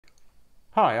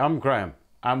Hi, I'm Graham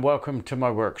and welcome to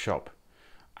my workshop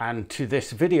and to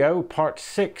this video, part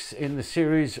 6 in the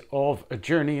series of A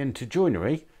Journey into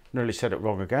Joinery, nearly said it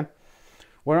wrong again,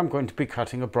 where I'm going to be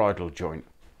cutting a bridle joint.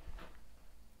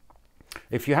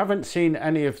 If you haven't seen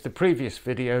any of the previous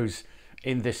videos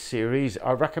in this series,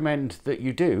 I recommend that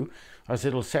you do, as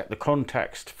it'll set the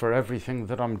context for everything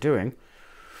that I'm doing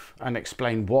and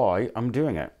explain why I'm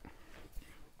doing it.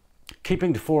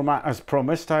 Keeping the format as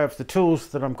promised, I have the tools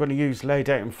that I'm going to use laid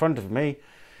out in front of me.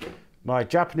 My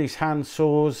Japanese hand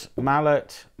saws,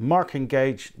 mallet, marking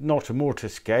gauge, not a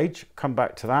mortise gauge, come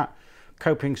back to that,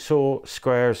 coping saw,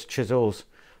 squares, chisels,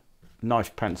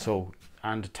 knife pencil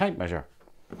and a tape measure.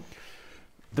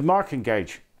 The marking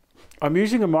gauge. I'm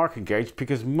using a marking gauge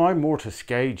because my mortise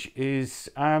gauge is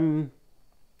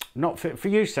not fit for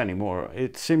use anymore.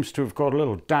 It seems to have got a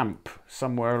little damp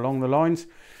somewhere along the lines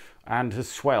and has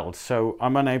swelled, so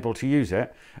I'm unable to use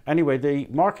it. Anyway, the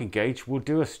marking gauge will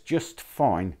do us just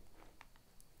fine.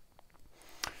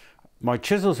 My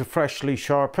chisels are freshly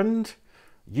sharpened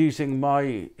using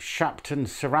my Shapton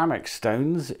ceramic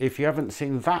stones. If you haven't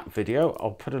seen that video,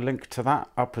 I'll put a link to that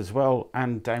up as well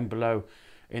and down below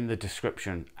in the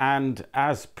description. And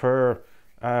as per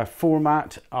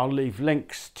format, I'll leave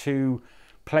links to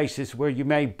places where you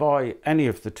may buy any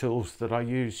of the tools that I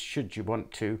use should you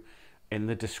want to in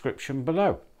the description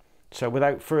below. So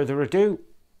without further ado,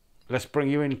 let's bring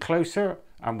you in closer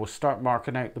and we'll start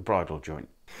marking out the bridle joint.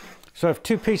 So I have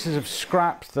two pieces of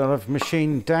scrap that I've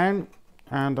machined down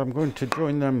and I'm going to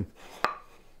join them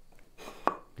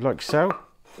like so.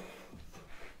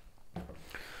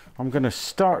 I'm going to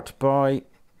start by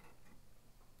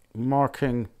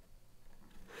marking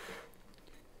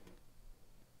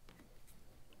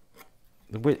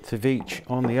the width of each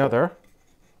on the other.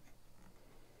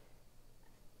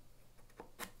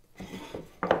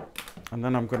 And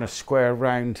then I'm going to square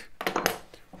round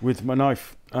with my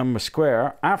knife and my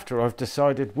square after I've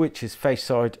decided which is face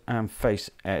side and face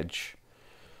edge.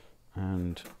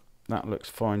 And that looks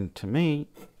fine to me.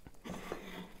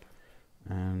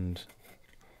 And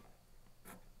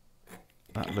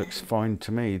that looks fine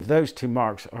to me. Those two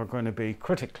marks are going to be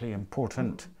critically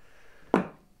important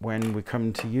when we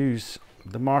come to use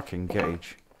the marking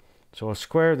gauge. So I'll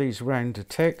square these round a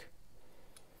tick.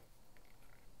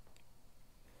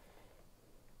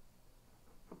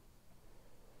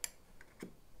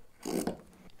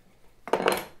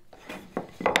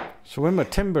 So when my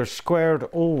timber's squared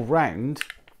all round,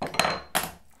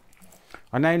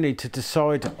 I now need to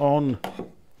decide on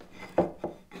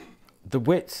the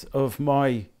width of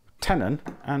my tenon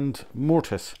and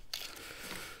mortise.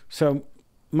 So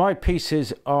my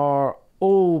pieces are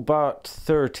all but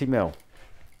 30mm.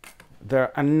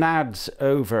 They're a nads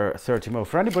over 30mm.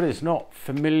 For anybody that's not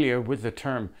familiar with the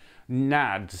term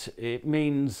nads, it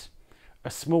means a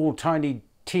small, tiny,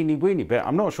 teeny weeny bit.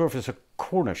 I'm not sure if it's a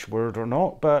Cornish word or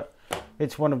not, but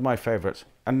it's one of my favorites.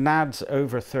 A nads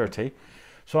over 30.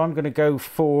 So I'm going to go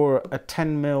for a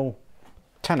 10mm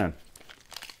tenon.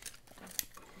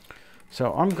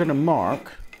 So I'm going to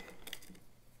mark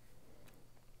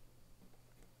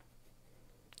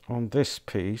on this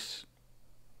piece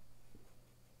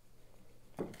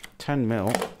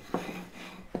 10mm,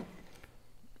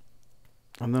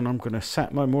 and then I'm going to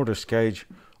set my mortise gauge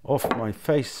off my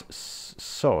face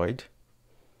side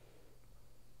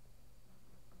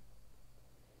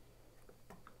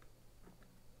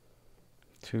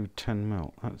to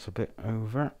 10mm. That's a bit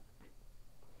over.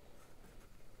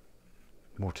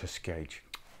 Mortise gauge.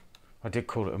 I did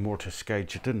call it a mortise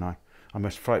gauge, didn't I? I'm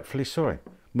most frightfully sorry.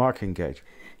 Marking gauge.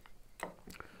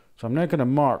 So I'm now going to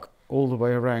mark all the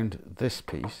way around this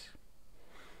piece.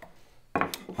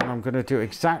 And I'm going to do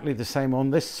exactly the same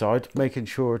on this side, making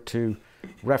sure to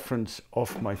reference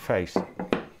off my face.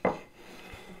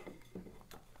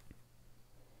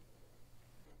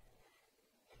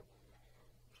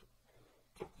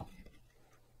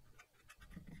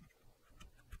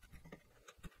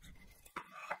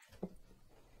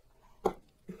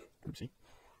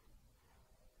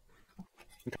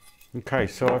 Okay,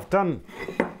 so I've done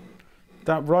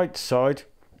that right side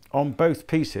on both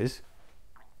pieces.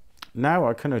 Now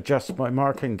I can adjust my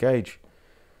marking gauge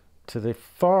to the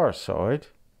far side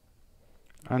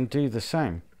and do the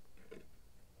same.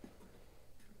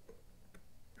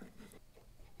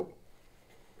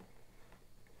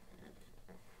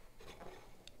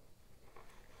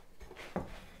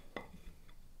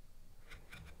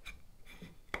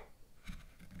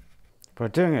 By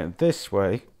doing it this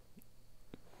way,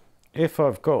 if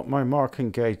I've got my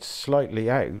marking gauge slightly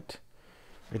out,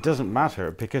 it doesn't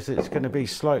matter because it's going to be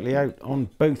slightly out on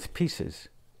both pieces.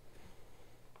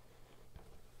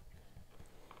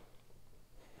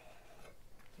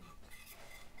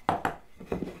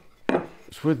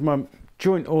 So with my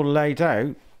joint all laid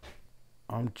out,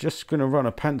 I'm just going to run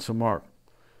a pencil mark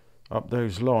up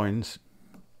those lines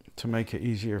to make it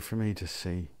easier for me to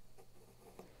see.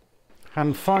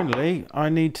 And finally, I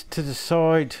need to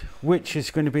decide which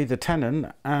is going to be the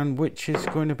tenon and which is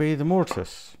going to be the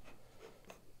mortise.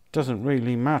 Doesn't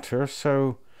really matter,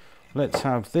 so let's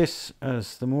have this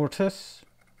as the mortise.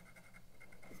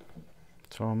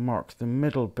 So I'll mark the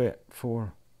middle bit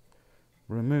for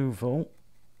removal.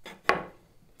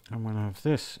 I'm going to have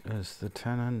this as the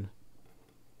tenon.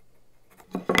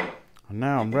 And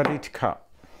now I'm ready to cut.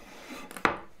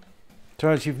 So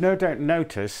as you've no doubt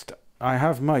noticed, I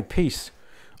have my piece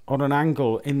on an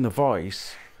angle in the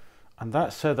vise, and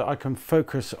that's so that I can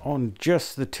focus on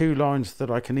just the two lines that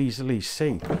I can easily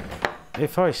see.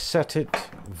 If I set it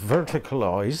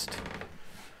verticalized,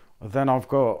 then I've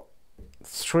got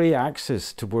 3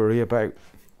 axes to worry about.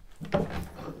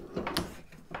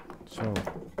 So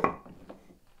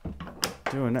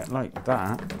doing it like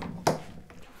that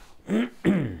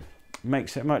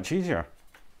makes it much easier.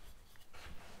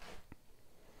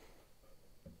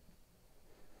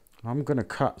 I'm going to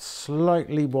cut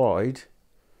slightly wide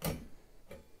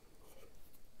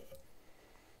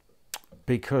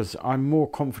because I'm more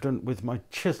confident with my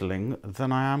chiseling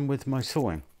than I am with my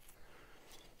sawing.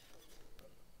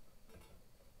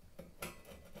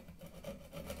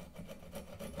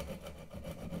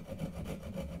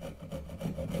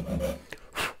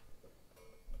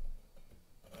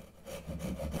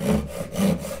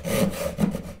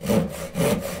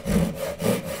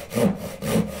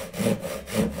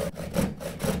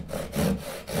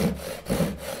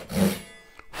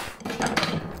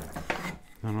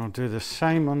 And I'll do the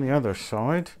same on the other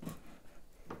side.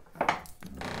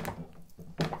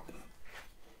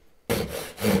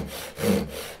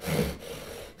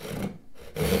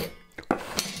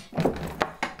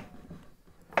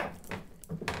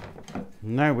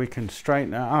 Now we can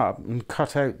straighten it up and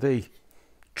cut out the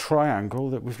triangle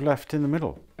that we've left in the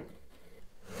middle.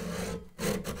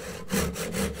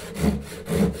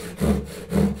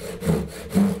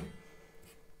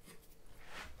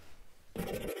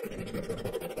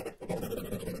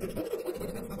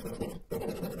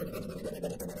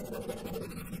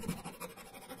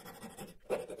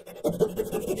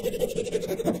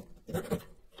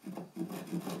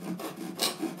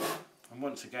 And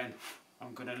once again,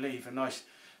 I'm going to leave a nice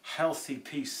healthy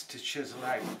piece to chisel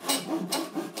out.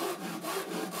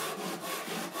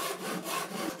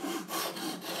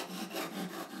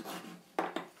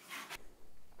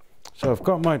 So I've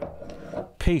got my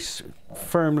piece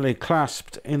firmly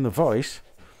clasped in the vise,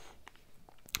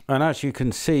 and as you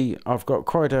can see, I've got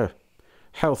quite a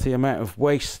healthy amount of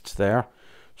waste there,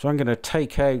 so I'm going to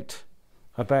take out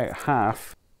about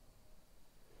half.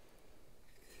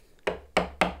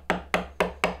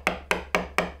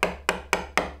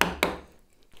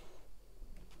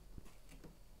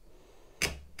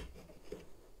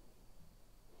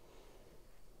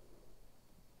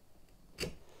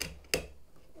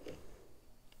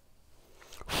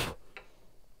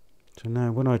 So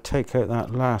now when I take out that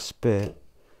last bit,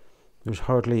 there's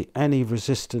hardly any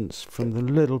resistance from the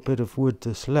little bit of wood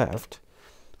that's left,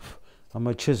 and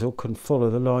my chisel can follow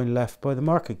the line left by the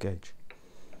marking gauge.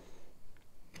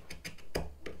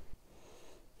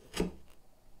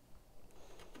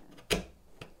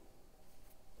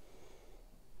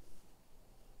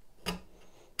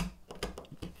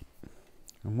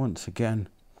 And once again,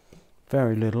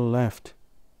 very little left.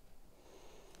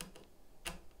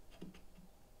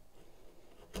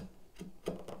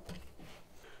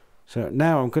 So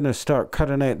now I'm going to start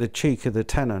cutting out the cheek of the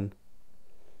tenon,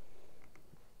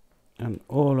 and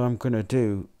all I'm going to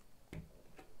do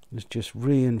is just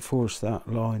reinforce that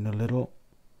line a little.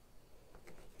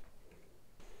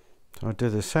 So I'll do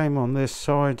the same on this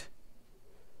side.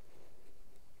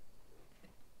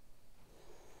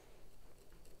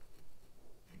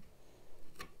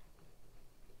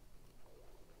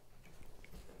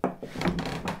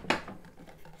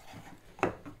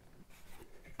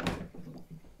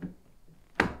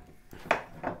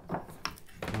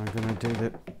 I'm going to do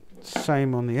the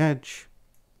same on the edge.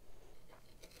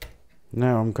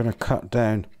 Now I'm going to cut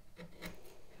down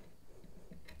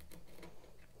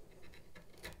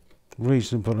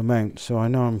reasonable amount so I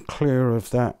know I'm clear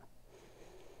of that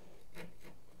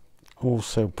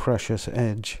also precious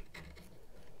edge.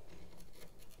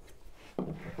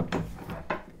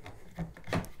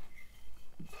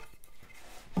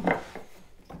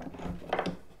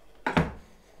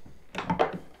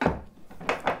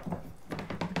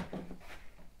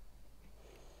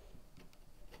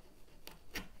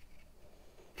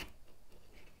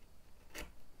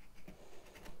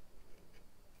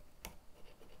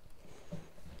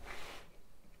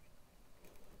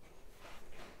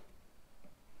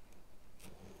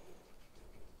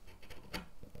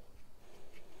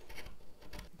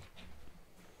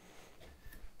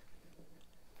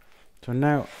 So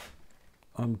now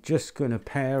I'm just going to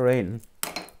pair in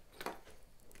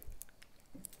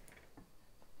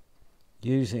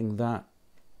using that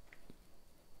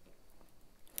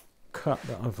cut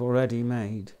that I've already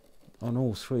made on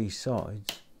all three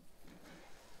sides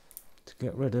to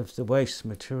get rid of the waste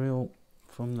material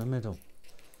from the middle.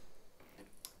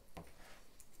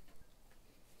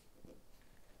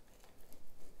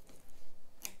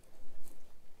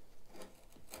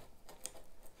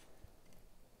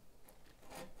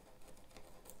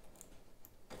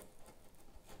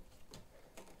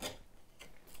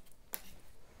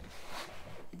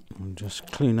 And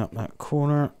just clean up that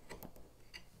corner.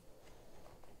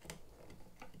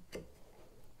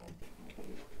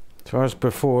 So as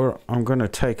before, I'm going to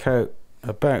take out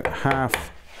about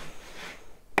half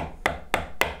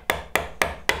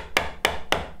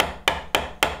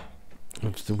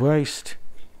of the waste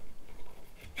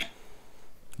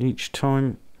each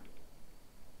time.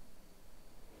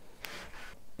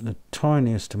 The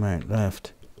tiniest amount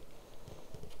left.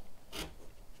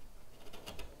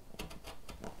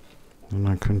 And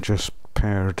I can just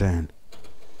pare down.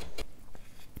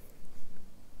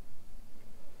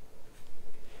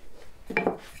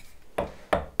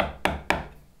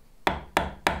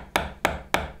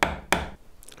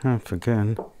 Half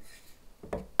again.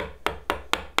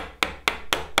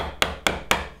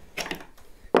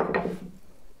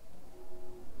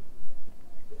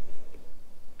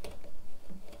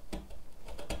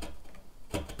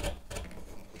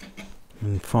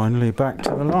 And finally back to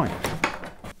the line.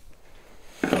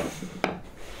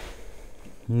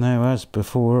 Now, as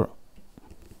before,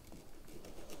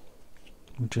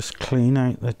 we'll just clean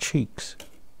out the cheeks.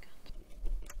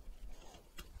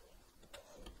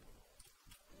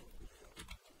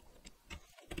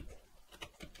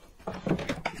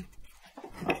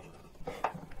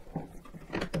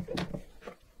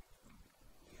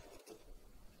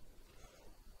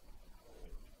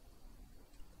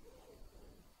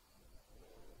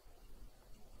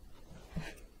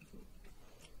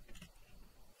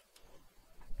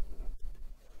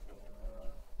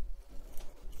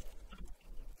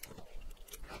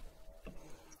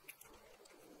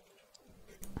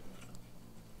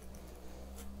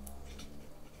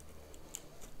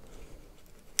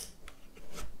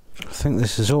 I think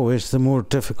this is always the more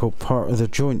difficult part of the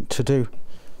joint to do,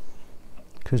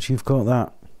 because you've got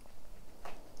that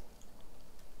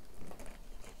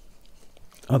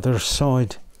other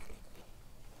side.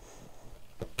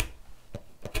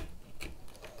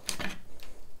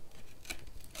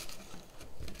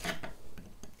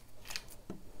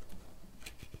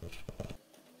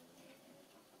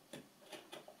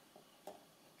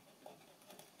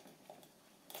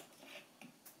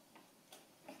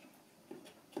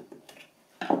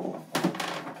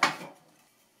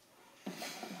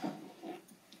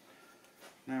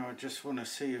 Now I just want to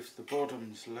see if the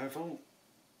bottom's level.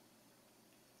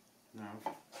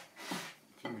 Now,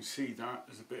 can you see that?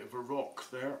 There's a bit of a rock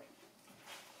there.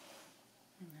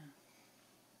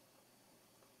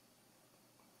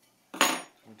 I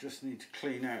just need to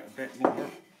clean out a bit more.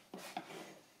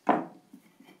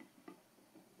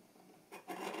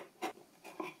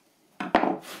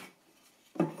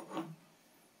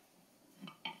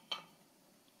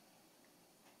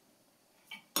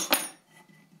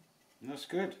 That's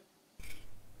good.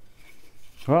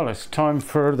 Well, it's time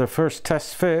for the first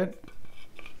test fit.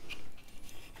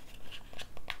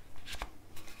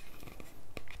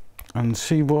 And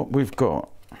see what we've got.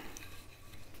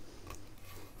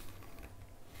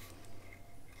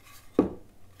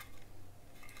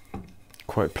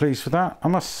 Quite pleased with that, I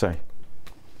must say.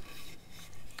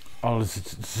 I'll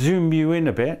zoom you in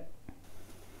a bit.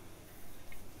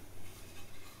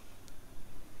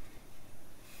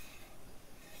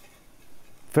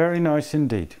 Very nice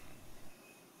indeed.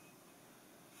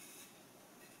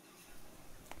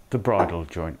 The bridle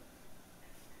joint.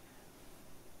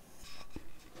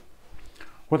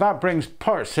 Well, that brings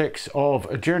part 6 of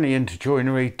A Journey into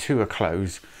Joinery to a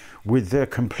close with the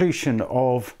completion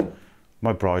of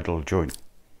my bridle joint.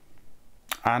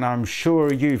 And I'm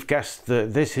sure you've guessed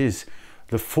that this is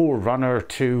the forerunner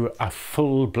to a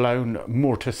full-blown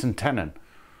mortise and tenon.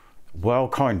 Well,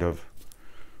 kind of.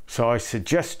 So I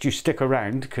suggest you stick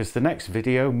around because the next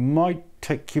video might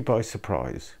take you by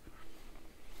surprise.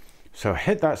 So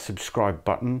hit that subscribe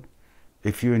button.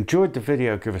 If you enjoyed the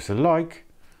video, give us a like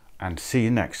and see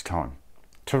you next time.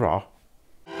 Ta-ra.